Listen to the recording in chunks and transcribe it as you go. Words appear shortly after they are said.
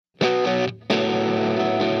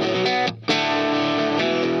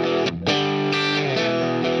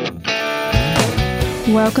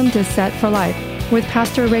Welcome to Set for Life with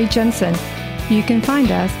Pastor Ray Jensen. You can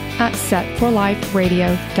find us at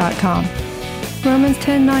setforliferadio.com. Romans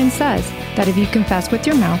 10:9 says that if you confess with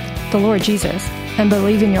your mouth the Lord Jesus and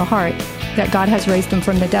believe in your heart that God has raised him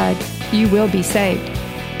from the dead, you will be saved.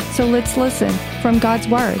 So let's listen from God's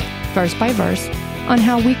Word, verse by verse, on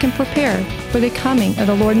how we can prepare for the coming of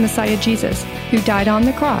the Lord and Messiah Jesus, who died on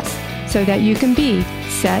the cross so that you can be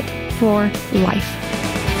set for life.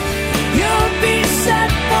 You'll be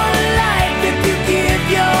set for life if you give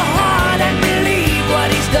your heart and believe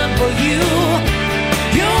what he's done for you.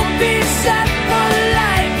 You'll be set for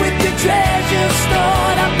life with your treasure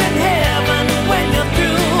stored up in heaven when you're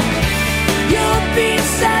through. You'll be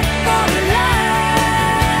set for life.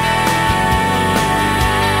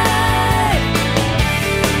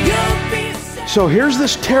 You'll be set. So here's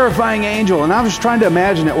this terrifying angel, and I was trying to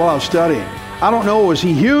imagine it while I was studying. I don't know, was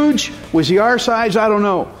he huge? Was he our size? I don't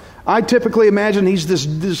know. I typically imagine he's this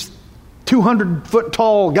 200-foot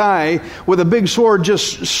tall guy with a big sword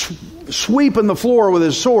just sweeping the floor with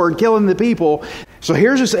his sword, killing the people. So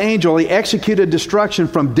here's this angel. He executed destruction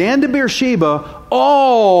from Dan to Beersheba,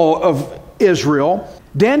 all of Israel.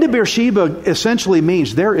 Dan to Beersheba essentially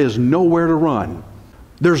means there is nowhere to run.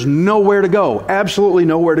 There's nowhere to go. Absolutely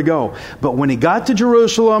nowhere to go. But when he got to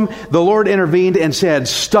Jerusalem, the Lord intervened and said,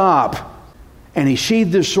 "Stop." And he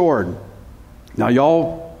sheathed his sword. Now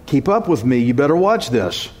y'all keep up with me. You better watch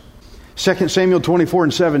this. 2 Samuel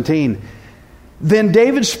 24:17. Then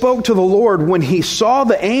David spoke to the Lord when he saw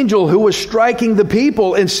the angel who was striking the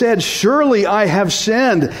people and said, "Surely I have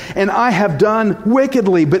sinned and I have done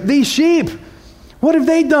wickedly. But these sheep, what have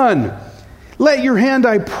they done? Let your hand,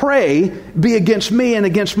 I pray, be against me and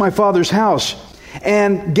against my father's house."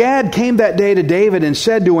 And Gad came that day to David and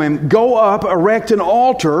said to him, "Go up, erect an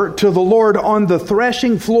altar to the Lord on the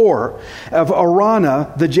threshing floor of Araunah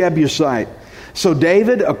the Jebusite." So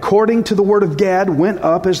David, according to the word of Gad, went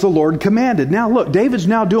up as the Lord commanded. Now look, David's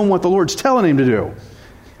now doing what the Lord's telling him to do.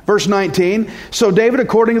 Verse 19, so David,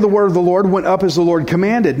 according to the word of the Lord, went up as the Lord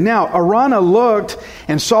commanded. Now Araunah looked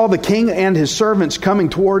and saw the king and his servants coming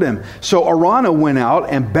toward him. So Araunah went out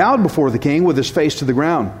and bowed before the king with his face to the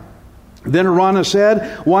ground. Then Araunah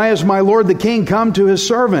said, "Why has my lord the king come to his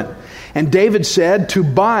servant?" And David said, "To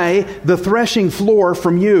buy the threshing floor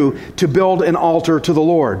from you to build an altar to the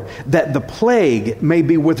Lord, that the plague may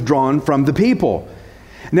be withdrawn from the people."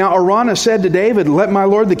 Now Araunah said to David, "Let my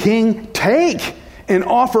lord the king take and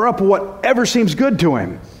offer up whatever seems good to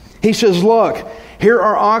him." He says, "Look, here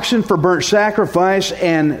are oxen for burnt sacrifice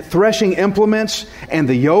and threshing implements and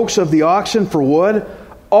the yokes of the oxen for wood.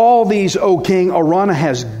 All these, O king, Araunah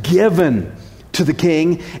has given to the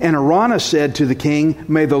king." And Araunah said to the king,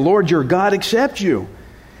 "May the Lord your God accept you."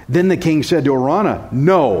 Then the king said to Araunah,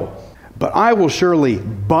 "No, but I will surely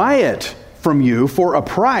buy it from you for a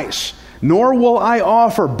price. Nor will I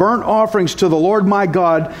offer burnt offerings to the Lord my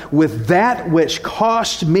God with that which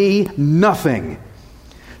cost me nothing."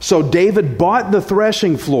 So David bought the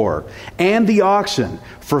threshing floor and the oxen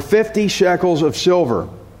for 50 shekels of silver.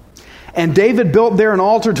 And David built there an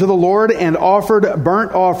altar to the Lord and offered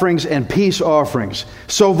burnt offerings and peace offerings.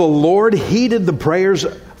 So the Lord heeded the prayers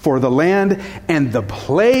for the land, and the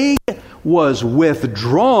plague was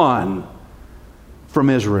withdrawn from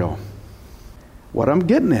Israel. What I'm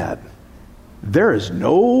getting at, there is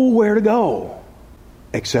nowhere to go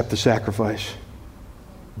except the sacrifice.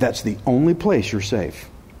 That's the only place you're safe.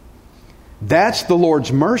 That's the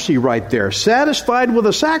Lord's mercy right there, satisfied with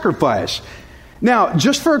a sacrifice. Now,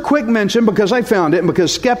 just for a quick mention, because I found it, and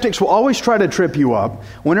because skeptics will always try to trip you up,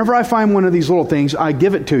 whenever I find one of these little things, I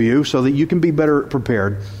give it to you so that you can be better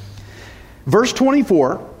prepared. Verse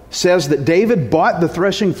 24 says that David bought the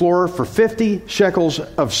threshing floor for 50 shekels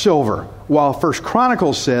of silver, while 1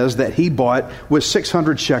 Chronicles says that he bought with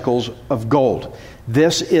 600 shekels of gold.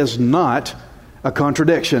 This is not a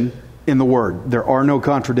contradiction in the Word. There are no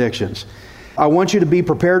contradictions. I want you to be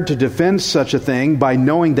prepared to defend such a thing by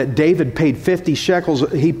knowing that David paid 50 shekels.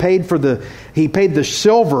 He paid the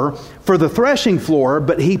silver for the threshing floor,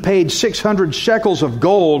 but he paid 600 shekels of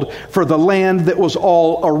gold for the land that was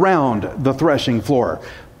all around the threshing floor.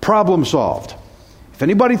 Problem solved. If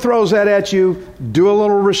anybody throws that at you, do a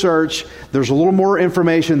little research. There's a little more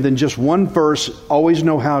information than just one verse. Always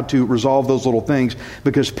know how to resolve those little things,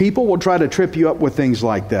 because people will try to trip you up with things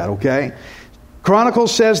like that, okay?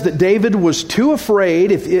 Chronicles says that David was too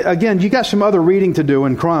afraid. Again, you got some other reading to do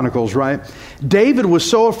in Chronicles, right? David was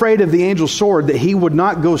so afraid of the angel's sword that he would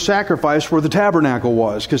not go sacrifice where the tabernacle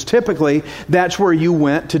was, because typically that's where you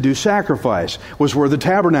went to do sacrifice, was where the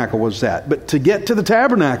tabernacle was at. But to get to the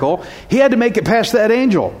tabernacle, he had to make it past that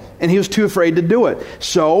angel, and he was too afraid to do it.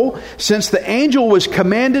 So, since the angel was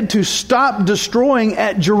commanded to stop destroying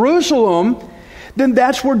at Jerusalem, then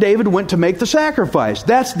that's where David went to make the sacrifice.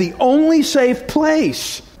 That's the only safe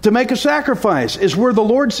place to make a sacrifice, is where the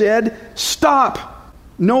Lord said, stop,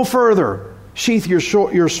 no further, sheath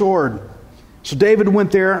your sword. So David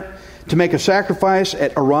went there to make a sacrifice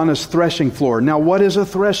at Araunah's threshing floor. Now, what is a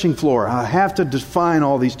threshing floor? I have to define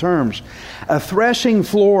all these terms. A threshing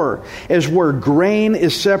floor is where grain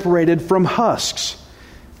is separated from husks.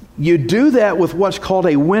 You do that with what's called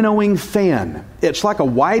a winnowing fan. It's like a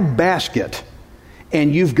wide basket,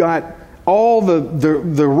 and you've got all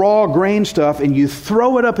the raw grain stuff, and you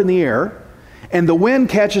throw it up in the air, and the wind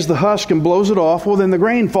catches the husk and blows it off. Well, then the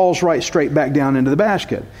grain falls right straight back down into the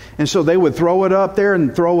basket. And so they would throw it up there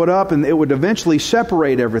and throw it up, and it would eventually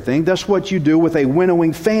separate everything. That's what you do with a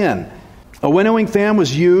winnowing fan. A winnowing fan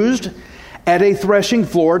was used at a threshing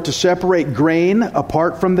floor to separate grain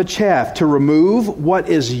apart from the chaff, to remove what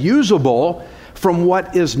is usable from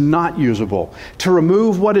what is not usable, to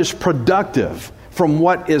remove what is productive from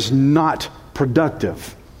what is not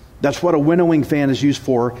productive. That's what a winnowing fan is used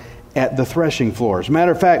for at the threshing floor. As a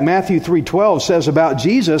matter of fact, Matthew 3:12 says about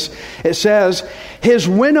Jesus, it says, his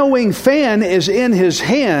winnowing fan is in his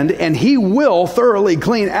hand, and he will thoroughly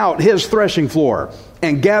clean out his threshing floor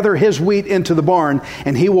and gather his wheat into the barn,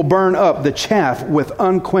 and he will burn up the chaff with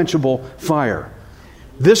unquenchable fire.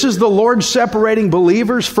 This is the Lord separating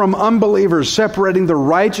believers from unbelievers, separating the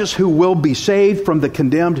righteous who will be saved from the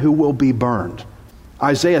condemned who will be burned.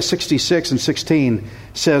 Isaiah 66:16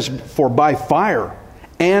 says, for by fire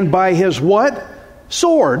and by his what?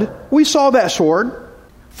 Sword. We saw that sword.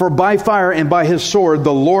 For by fire and by his sword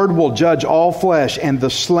the Lord will judge all flesh, and the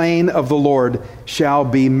slain of the Lord shall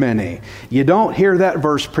be many. You don't hear that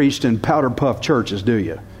verse preached in powder puff churches, do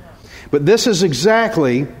you? But this is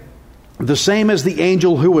exactly the same as the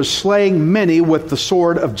angel who was slaying many with the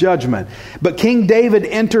sword of judgment. But King David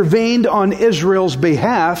intervened on Israel's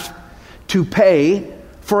behalf to pay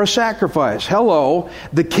for a sacrifice. Hello,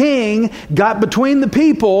 the king got between the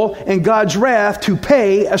people and God's wrath to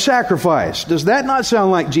pay a sacrifice. Does that not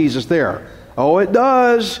sound like Jesus there? Oh, it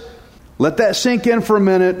does. Let that sink in for a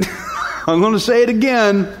minute. I'm going to say it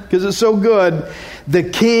again because it's so good. The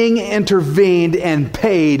king intervened and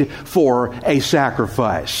paid for a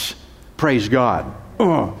sacrifice. Praise God.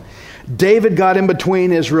 David got in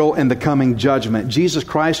between Israel and the coming judgment. Jesus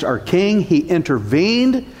Christ, our king, he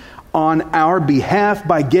intervened on our behalf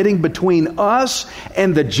by getting between us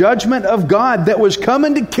and the judgment of God that was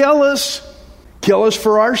coming to kill us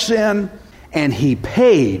for our sin. And he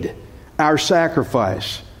paid our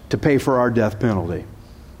sacrifice to pay for our death penalty,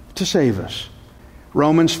 to save us.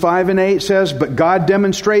 Romans 5:8 says, but God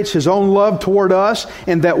demonstrates his own love toward us,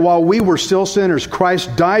 in that while we were still sinners,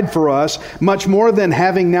 Christ died for us. Much more than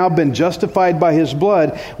having now been justified by his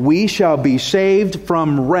blood, we shall be saved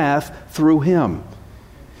from wrath through him.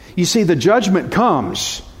 You see, the judgment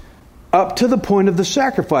comes up to the point of the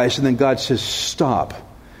sacrifice, and then God says, stop.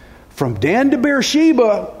 From Dan to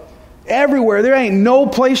Beersheba, everywhere, there ain't no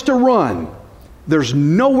place to run. There's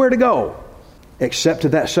nowhere to go except to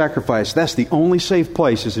that sacrifice. That's the only safe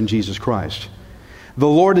place is in Jesus Christ. The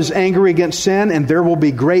Lord is angry against sin, and there will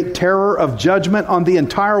be great terror of judgment on the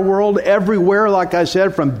entire world, everywhere, like I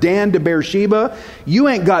said, from Dan to Beersheba. You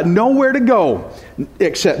ain't got nowhere to go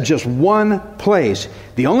except just one place.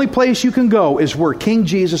 The only place you can go is where King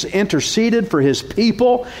Jesus interceded for his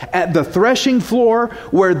people at the threshing floor,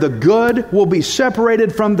 where the good will be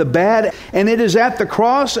separated from the bad. And it is at the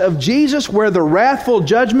cross of Jesus where the wrathful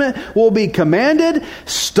judgment will be commanded.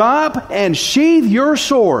 Stop and sheathe your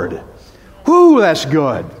sword. Whoo, that's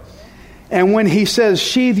good. And when he says,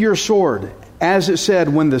 sheathe your sword, as it said,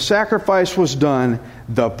 when the sacrifice was done,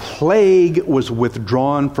 the plague was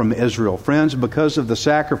withdrawn from Israel. Friends, because of the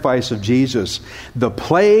sacrifice of Jesus, the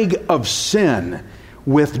plague of sin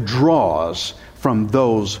withdraws from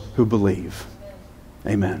those who believe.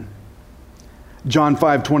 Amen. John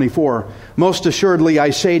 5:24, most assuredly I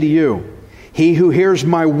say to you, he who hears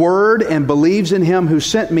my word and believes in him who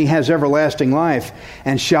sent me has everlasting life,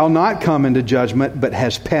 and shall not come into judgment, but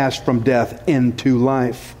has passed from death into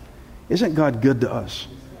life. Isn't God good to us?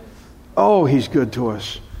 Oh, he's good to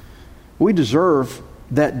us. We deserve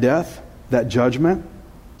that death, that judgment.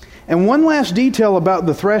 And one last detail about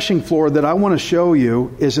the threshing floor that I want to show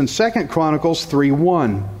you is in 2 Chronicles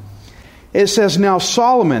 3:1. It says, now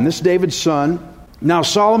Solomon, this is David's son, now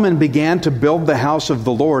Solomon began to build the house of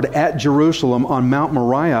the Lord at Jerusalem on Mount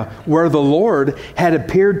Moriah, where the Lord had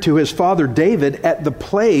appeared to his father David at the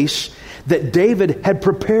place that David had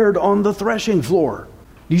prepared on the threshing floor.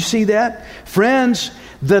 Do you see that? Friends,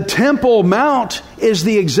 the Temple Mount is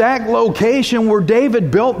the exact location where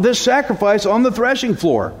David built this sacrifice on the threshing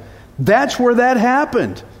floor. That's where that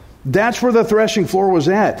happened. That's where the threshing floor was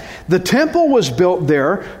at. The temple was built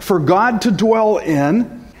there for God to dwell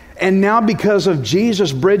in. And now because of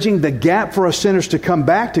Jesus bridging the gap for us sinners to come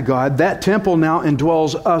back to God, that temple now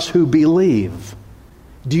indwells us who believe.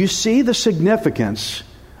 Do you see the significance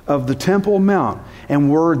of the Temple Mount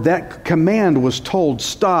and where that command was told,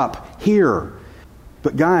 stop here?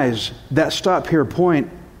 But guys, that stop here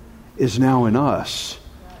point is now in us.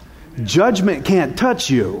 Judgment can't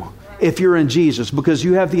touch you if you're in Jesus because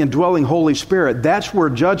you have the indwelling Holy Spirit. That's where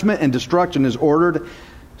judgment and destruction is ordered.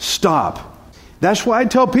 Stop. That's why I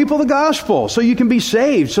tell people the gospel, so you can be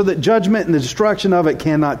saved, so that judgment and the destruction of it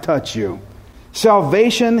cannot touch you.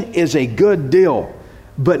 Salvation is a good deal,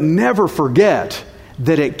 but never forget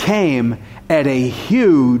that it came at a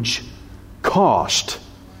huge cost.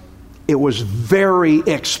 It was very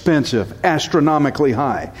expensive, astronomically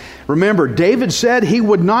high. Remember, David said he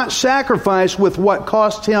would not sacrifice with what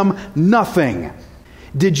cost him nothing.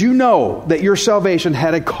 Did you know that your salvation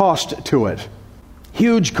had a cost to it?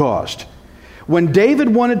 Huge cost. When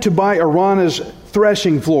David wanted to buy Araunah's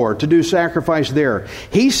threshing floor to do sacrifice there,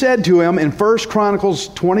 he said to him in 1 Chronicles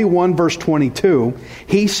 21 verse 22,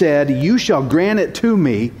 he said, you shall grant it to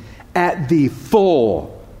me at the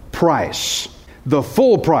full price. The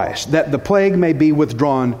full price, that the plague may be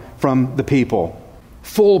withdrawn from the people.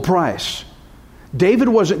 Full price. David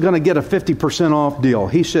wasn't going to get a 50% off deal.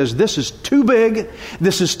 He says, this is too big,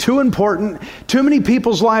 this is too important, too many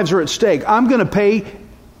people's lives are at stake. I'm going to pay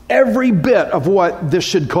every bit of what this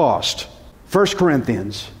should cost. 1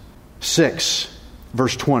 Corinthians 6,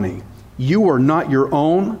 verse 20. You are not your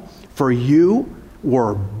own, for you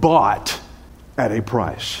were bought at a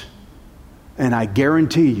price. And I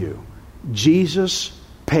guarantee you, Jesus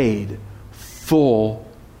paid full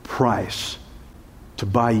price to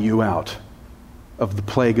buy you out of the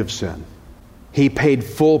plague of sin. He paid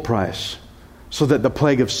full price so that the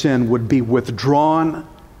plague of sin would be withdrawn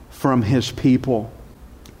from his people.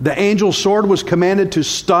 The angel's sword was commanded to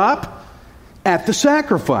stop at the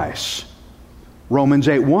sacrifice. Romans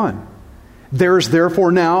 8:1. There is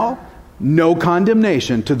therefore now no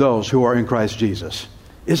condemnation to those who are in Christ Jesus.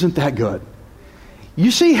 Isn't that good? You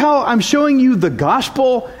see how I'm showing you the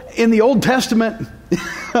gospel in the Old Testament?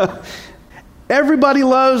 Everybody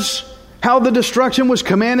loves how the destruction was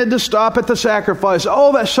commanded to stop at the sacrifice.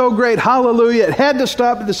 Oh, that's so great. Hallelujah. It had to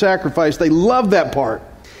stop at the sacrifice. They love that part.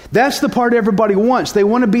 That's the part everybody wants. They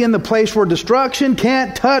want to be in the place where destruction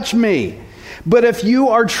can't touch me. But if you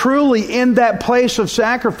are truly in that place of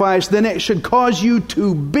sacrifice, then it should cause you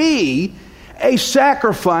to be a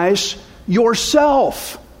sacrifice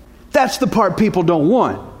yourself. That's the part people don't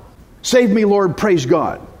want. Save me, Lord, praise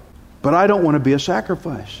God. But I don't want to be a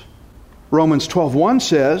sacrifice. Romans 12:1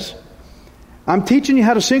 says, I'm teaching you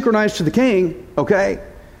how to synchronize to the King, okay?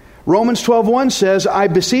 Romans 12:1 says, I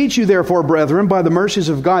beseech you therefore, brethren, by the mercies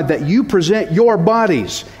of God, that you present your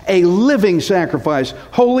bodies a living sacrifice,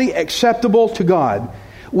 holy, acceptable to God,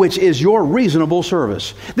 which is your reasonable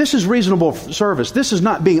service. This is reasonable service. This is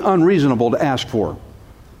not being unreasonable to ask for.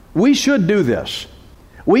 We should do this.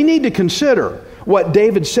 We need to consider what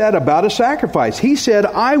David said about a sacrifice. He said,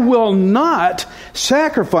 I will not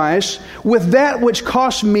sacrifice with that which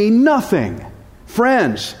costs me nothing.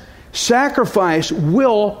 Friends, sacrifice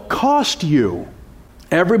will cost you.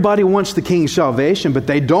 Everybody wants the King's salvation, but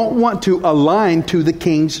they don't want to align to the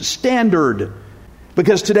King's standard.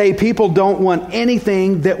 Because today people don't want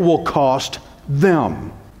anything that will cost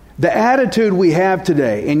them. The attitude we have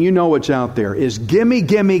today, and you know what's out there, is gimme,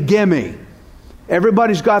 gimme, gimme.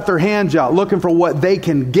 Everybody's got their hands out looking for what they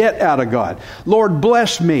can get out of God. Lord,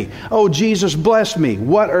 bless me. Oh, Jesus, bless me.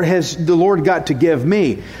 What has the Lord got to give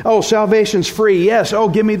me? Oh, salvation's free. Yes. Oh,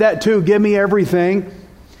 give me that too. Give me everything.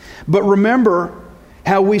 But remember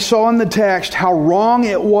how we saw in the text how wrong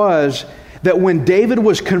it was that when David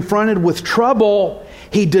was confronted with trouble,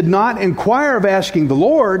 he did not inquire of asking the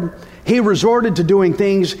Lord. He resorted to doing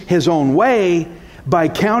things his own way by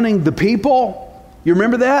counting the people. You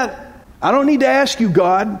remember that? I don't need to ask you,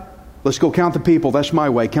 God. Let's go count the people. That's my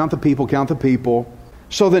way. Count the people, count the people.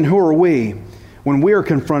 So then who are we when we are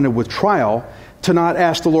confronted with trial to not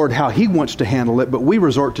ask the Lord how He wants to handle it, but we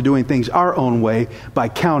resort to doing things our own way by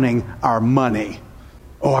counting our money.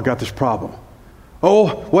 Oh, I got this problem. Oh,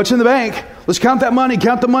 what's in the bank? Let's count that money,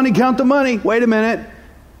 count the money, count the money. Wait a minute.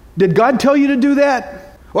 Did God tell you to do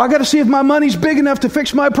that? Well, I got to see if my money's big enough to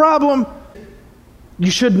fix my problem.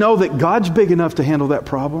 You should know that God's big enough to handle that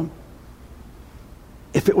problem.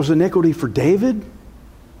 If it was iniquity for David,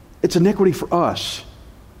 it's iniquity for us.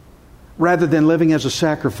 Rather than living as a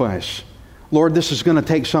sacrifice. Lord, this is going to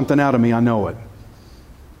take something out of me. I know it.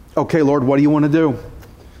 Okay, Lord, what do you want to do?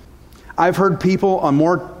 I've heard people on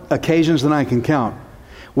more occasions than I can count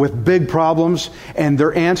with big problems, and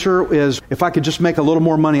their answer is, if I could just make a little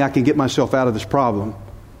more money, I can get myself out of this problem.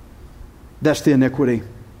 That's the iniquity.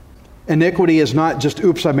 Iniquity is not just,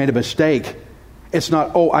 oops, I made a mistake. It's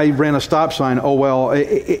not, oh, I ran a stop sign. Oh, well,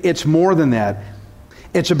 it's more than that.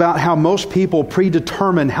 It's about how most people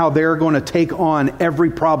predetermine how they're going to take on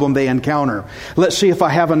every problem they encounter. Let's see if I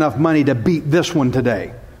have enough money to beat this one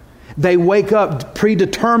today. They wake up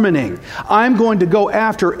predetermining, I'm going to go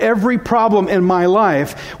after every problem in my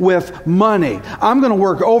life with money. I'm going to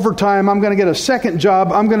work overtime. I'm going to get a second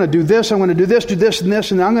job. I'm going to do this. I'm going to do this, and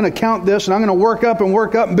this, and I'm going to count this, and I'm going to work up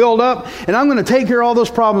and build up, and I'm going to take care of all those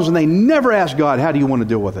problems. And they never ask God, how do you want to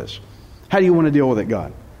deal with this? How do you want to deal with it,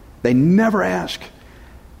 God? They never ask.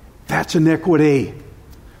 That's iniquity.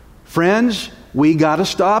 Friends, we got to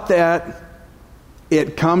stop that.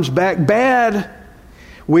 It comes back bad.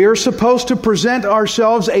 We are supposed to present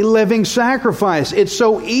ourselves a living sacrifice. It's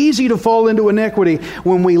so easy to fall into iniquity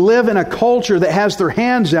when we live in a culture that has their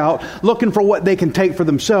hands out looking for what they can take for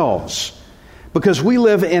themselves. Because we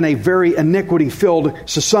live in a very iniquity-filled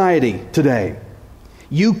society today.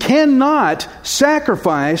 You cannot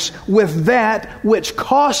sacrifice with that which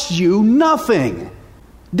costs you nothing.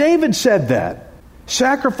 David said that.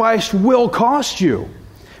 Sacrifice will cost you.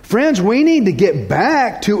 Friends, we need to get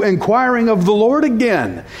back to inquiring of the Lord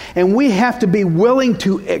again. And we have to be willing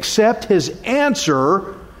to accept His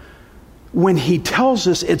answer when He tells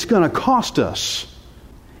us it's going to cost us.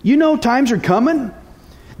 You know times are coming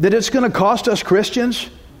that it's going to cost us Christians.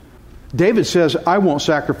 David says, I won't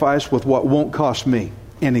sacrifice with what won't cost me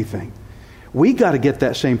anything. We got to get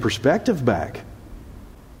that same perspective back.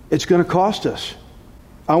 It's going to cost us.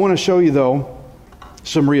 I want to show you, though,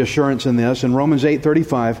 some reassurance in this. In Romans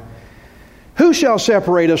 8:35, who shall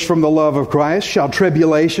separate us from the love of Christ? Shall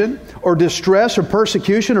tribulation, or distress, or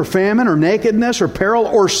persecution, or famine, or nakedness, or peril,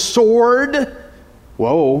 or sword?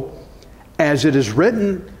 Whoa. As it is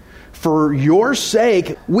written, for your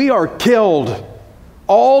sake we are killed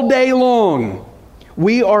all day long.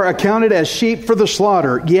 We are accounted as sheep for the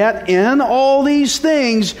slaughter. Yet in all these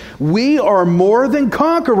things we are more than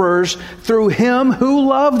conquerors through Him who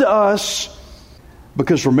loved us.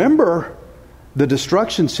 Because remember, the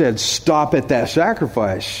destruction said, stop at that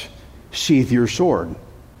sacrifice. Sheath your sword.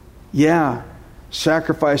 Yeah,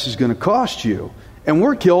 sacrifice is going to cost you. And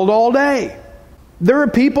we're killed all day. There are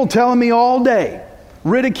people telling me all day,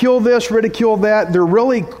 ridicule this, ridicule that. They're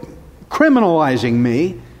really criminalizing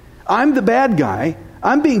me. I'm the bad guy.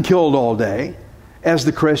 I'm being killed all day as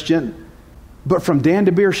the Christian. But from Dan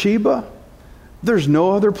to Beersheba, there's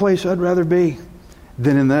no other place I'd rather be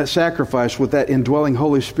than in that sacrifice with that indwelling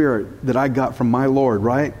Holy Spirit that I got from my Lord,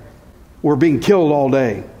 right? We're being killed all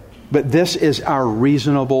day. But this is our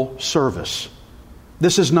reasonable service.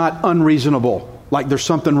 This is not unreasonable, like there's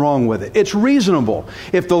something wrong with it. It's reasonable.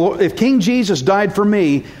 If King Jesus died for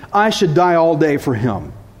me, I should die all day for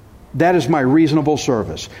Him. That is my reasonable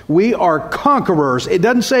service. We are conquerors. It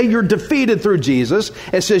doesn't say you're defeated through Jesus.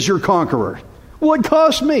 It says you're conqueror. Well, it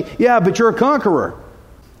cost me. Yeah, but you're a conqueror.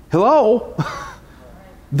 Hello?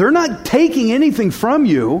 They're not taking anything from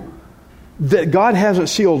you that God hasn't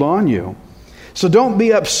sealed on you. So don't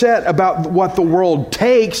be upset about what the world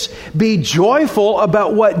takes. Be joyful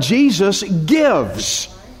about what Jesus gives.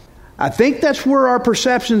 I think that's where our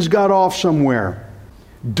perceptions got off somewhere.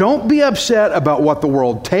 Don't be upset about what the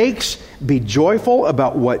world takes. Be joyful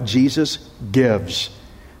about what Jesus gives.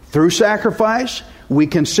 Through sacrifice, we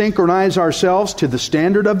can synchronize ourselves to the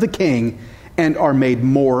standard of the King and are made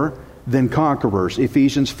more than conquerors.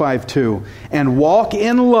 Ephesians 5:2. And walk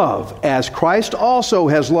in love as Christ also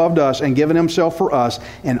has loved us and given Himself for us,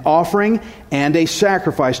 an offering and a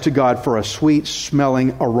sacrifice to God for a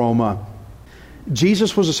sweet-smelling aroma.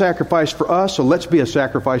 Jesus was a sacrifice for us, so let's be a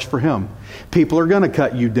sacrifice for Him. People are going to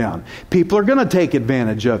cut you down. People are going to take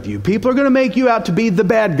advantage of you. People are going to make you out to be the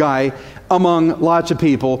bad guy among lots of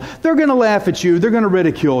people. They're going to laugh at you. They're going to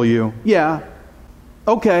ridicule you. Yeah,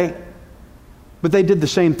 okay. But they did the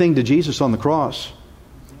same thing to Jesus on the cross.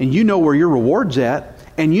 And you know where your reward's at.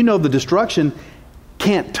 And you know the destruction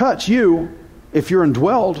can't touch you if you're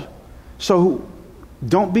indwelled. So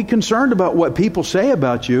don't be concerned about what people say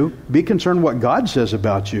about you. Be concerned what God says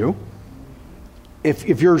about you.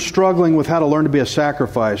 If you're struggling with how to learn to be a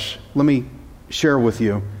sacrifice, let me share with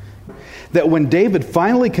you that when David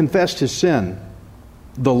finally confessed his sin,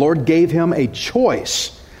 the Lord gave him a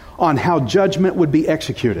choice on how judgment would be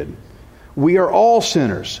executed. We are all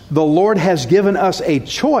sinners. The Lord has given us a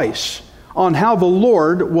choice on how the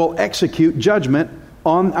Lord will execute judgment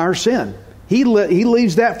on our sin. He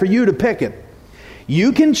leaves that for you to pick it.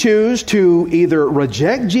 You can choose to either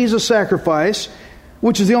reject Jesus' sacrifice,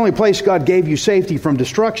 which is the only place God gave you safety from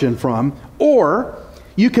destruction from, or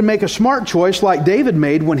you can make a smart choice like David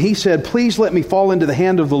made when he said, "Please let me fall into the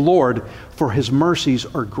hand of the Lord, for His mercies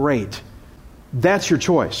are great." That's your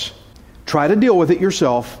choice. Try to deal with it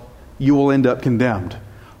yourself. You will end up condemned.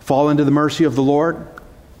 Fall into the mercy of the Lord,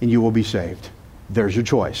 and you will be saved. There's your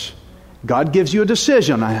choice. God gives you a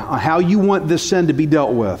decision on how you want this sin to be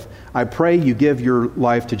dealt with. I pray you give your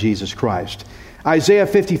life to Jesus Christ. Isaiah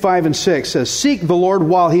 55:6 says, "Seek the Lord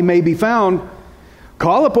while He may be found.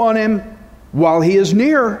 Call upon Him while He is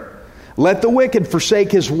near. Let the wicked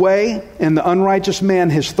forsake his way, and the unrighteous man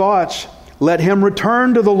his thoughts. Let him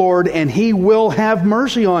return to the Lord, and He will have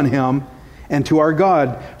mercy on him, and to our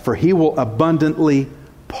God, for He will abundantly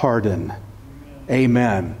pardon."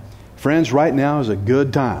 Amen. Friends, right now is a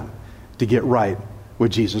good time to get right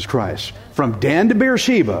with Jesus Christ. From Dan to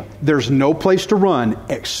Beersheba, there's no place to run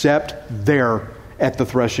except there at the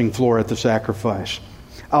threshing floor at the sacrifice.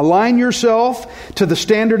 Align yourself to the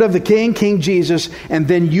standard of the King, King Jesus, and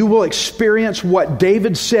then you will experience what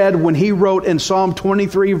David said when he wrote in Psalm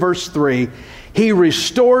 23, verse 3, "He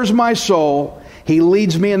restores my soul. He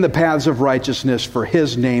leads me in the paths of righteousness for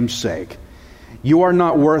His name's sake." You are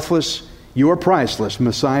not worthless. You are priceless.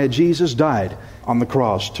 Messiah Jesus died on the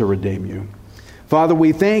cross to redeem you. Father,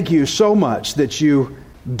 we thank You so much that You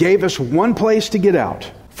gave us one place to get out.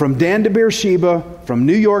 From Dan to Beersheba, from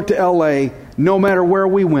New York to LA, no matter where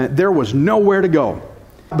we went, there was nowhere to go.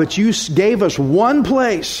 But You gave us one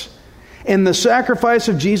place in the sacrifice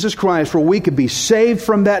of Jesus Christ where we could be saved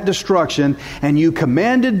from that destruction, and You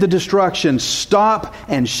commanded the destruction, "Stop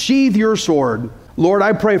and sheathe your sword." Lord,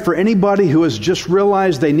 I pray for anybody who has just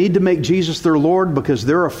realized they need to make Jesus their Lord because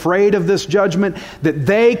they're afraid of this judgment, that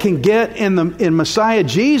they can get in Messiah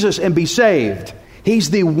Jesus and be saved. He's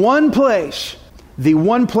the one place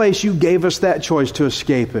You gave us that choice to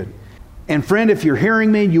escape it. And friend, if you're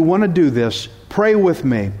hearing me and you want to do this, pray with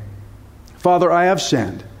me. Father, I have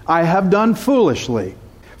sinned. I have done foolishly.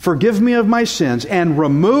 Forgive me of my sins and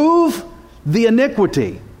remove the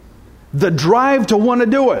iniquity, the drive to want to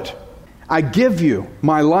do it. I give You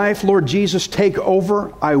my life. Lord Jesus, take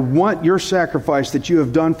over. I want Your sacrifice that You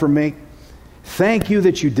have done for me. Thank You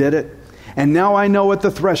that You did it. And now I know at the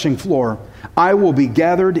threshing floor, I will be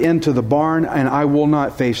gathered into the barn and I will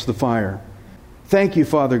not face the fire. Thank You,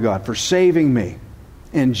 Father God, for saving me.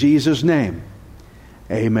 In Jesus' name,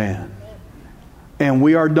 amen. And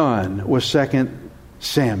we are done with 2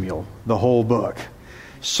 Samuel, the whole book.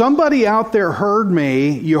 Somebody out there heard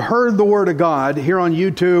me, you heard the Word of God here on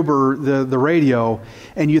YouTube or the radio,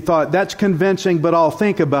 and you thought, that's convincing, but I'll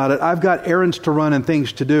think about it. I've got errands to run and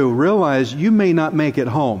things to do. Realize you may not make it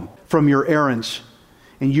home from your errands.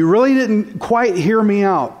 And you really didn't quite hear me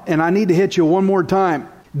out, and I need to hit you one more time.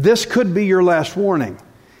 This could be your last warning.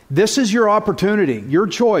 This is your opportunity, your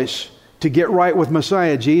choice to get right with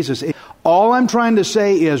Messiah Jesus. All I'm trying to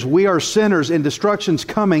say is we are sinners and destruction's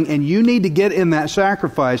coming, and you need to get in that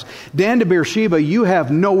sacrifice. Dan to Beersheba, you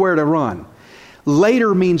have nowhere to run.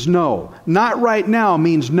 Later means no. Not right now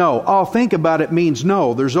means no. I'll think about it means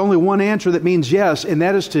no. There's only one answer that means yes, and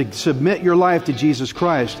that is to submit your life to Jesus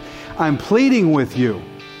Christ. I'm pleading with you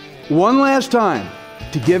one last time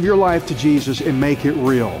to give your life to Jesus and make it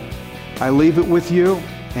real. I leave it with you,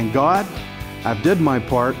 and God, I've did my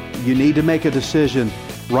part. You need to make a decision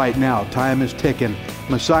right now. Time is ticking.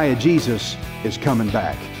 Messiah Jesus is coming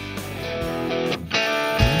back.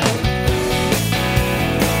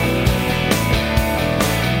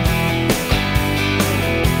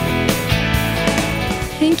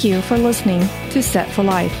 Thank you for listening to Set for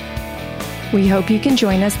Life. We hope you can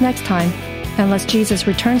join us next time, unless Jesus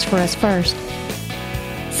returns for us first.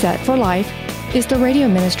 Set for Life is the radio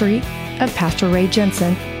ministry of Pastor Ray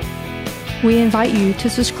Jensen. We invite you to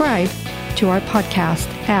subscribe to our podcast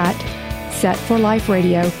at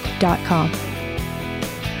setforliferadio.com.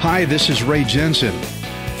 Hi, this is Ray Jensen.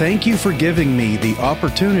 Thank you for giving me the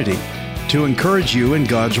opportunity to encourage you in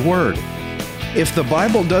God's Word. If the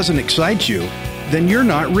Bible doesn't excite you, then you're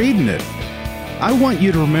not reading it. I want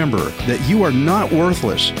you to remember that you are not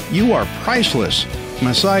worthless. You are priceless.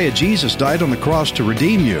 Messiah Jesus died on the cross to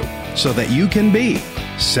redeem you so that you can be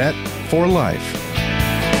set for life.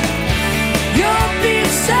 You'll be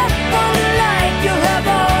set for